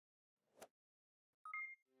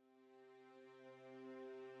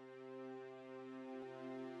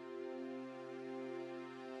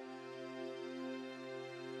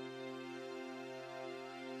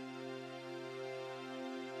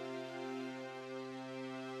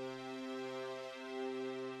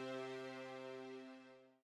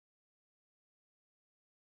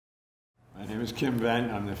name is Kim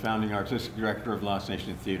Vent. I'm the founding artistic director of Lost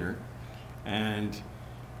Nation Theater. And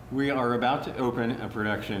we are about to open a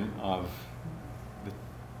production of The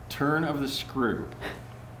Turn of the Screw.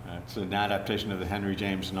 It's an adaptation of the Henry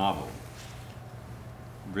James novel,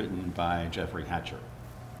 written by Jeffrey Hatcher.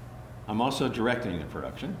 I'm also directing the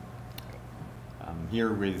production. I'm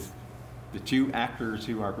here with the two actors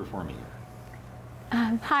who are performing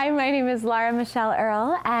here. Hi, my name is Lara Michelle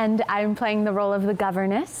Earle, and I'm playing the role of the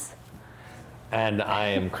governess. And I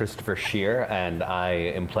am Christopher Scheer, and I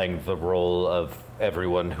am playing the role of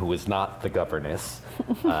everyone who is not the governess.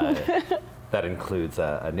 That includes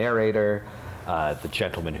a narrator, the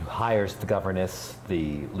gentleman who hires the governess,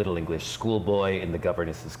 the little English schoolboy in the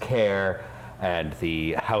governess's care, and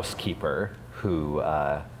the housekeeper who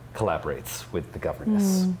collaborates with the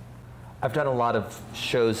governess. I've done a lot of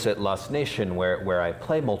shows at Lost Nation where I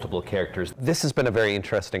play multiple characters. This has been a very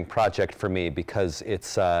interesting project for me because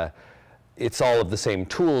it's all of the same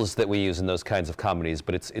tools that we use in those kinds of comedies,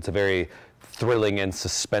 but it's a very thrilling and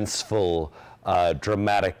suspenseful,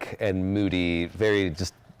 dramatic and moody, very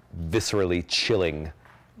just viscerally chilling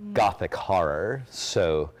gothic horror.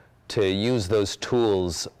 So to use those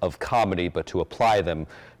tools of comedy but to apply them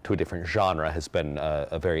to a different genre has been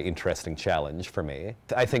a very interesting challenge for me.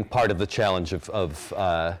 I think part of the challenge of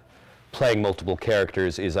playing multiple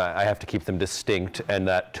characters is I have to keep them distinct, and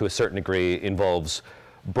that to a certain degree involves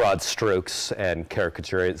broad strokes and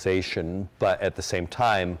caricaturization, but at the same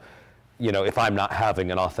time, you know, if I'm not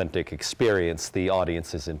having an authentic experience, the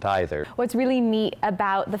audience isn't either. What's really neat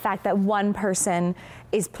about the fact that one person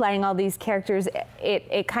is playing all these characters,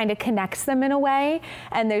 it kind of connects them in a way,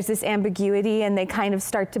 and there's this ambiguity, and they kind of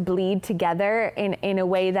start to bleed together in a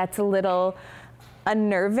way that's a little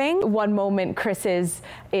unnerving. One moment Chris is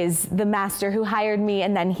the master who hired me,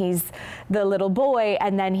 and then he's the little boy,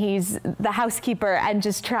 and then he's the housekeeper, and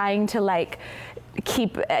just trying to like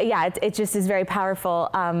keep, it just is very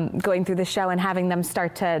powerful going through the show and having them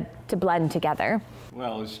start to blend together.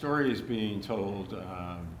 Well, the story is being told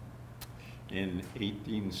in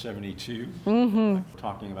 1872,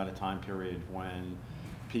 talking about a time period when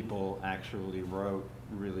people actually wrote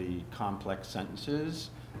really complex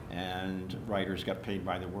sentences and writers got paid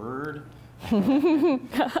by the word.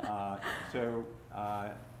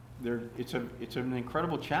 It's an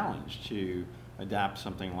incredible challenge to adapt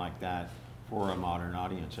something like that for a modern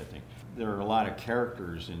audience, I think. There are a lot of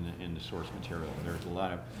characters in the source material. There's a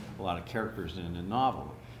lot of characters in the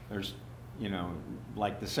novel. There's, you know,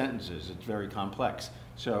 like the sentences, it's very complex.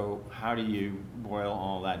 So how do you boil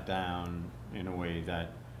all that down in a way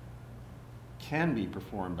that can be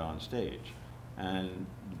performed on stage? And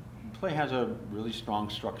the play has a really strong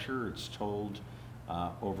structure. It's told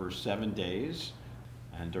over 7 days,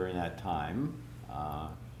 and during that time,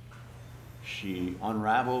 she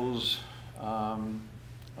unravels a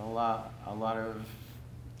lot of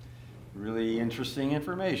really interesting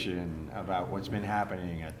information about what's been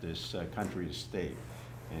happening at this country estate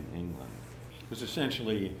in England. Because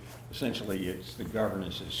essentially it's the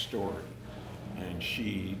governess's story, and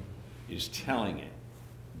she is telling it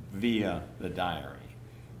via the diary.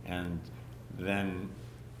 And then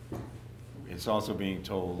it's also being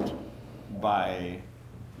told by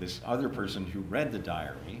this other person who read the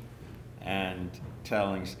diary and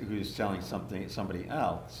who's telling somebody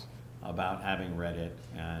else about having read it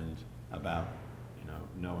and about, you know,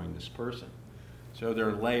 knowing this person. So there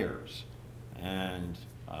are layers, and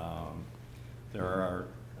there are.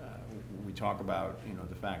 We talk about, you know,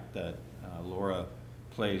 the fact that Laura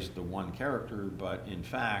plays the one character, but in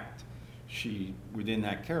fact, within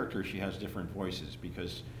that character she has different voices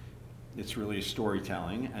because it's really a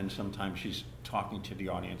storytelling, and sometimes she's talking to the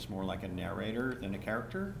audience more like a narrator than a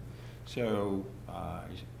character. So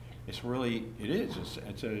it's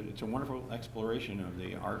a wonderful exploration of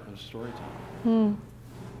the art of storytelling.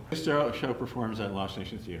 This show performs at Lost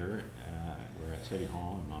Nation Theater. We're at City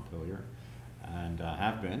Hall in Montpelier, and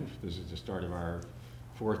have been. This is the start of our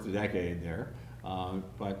 4th decade there.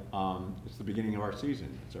 But it's the beginning of our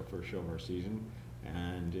season. It's our first show of our season,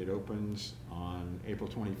 and it opens on April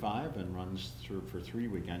 25 and runs through for 3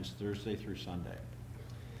 weekends, Thursday through Sunday.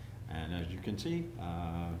 And as you can see,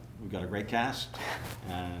 we've got a great cast,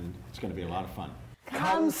 and it's going to be a lot of fun.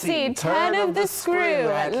 Come see Turn of the Screw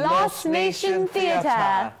at Lost Nation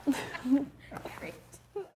Theater. Great.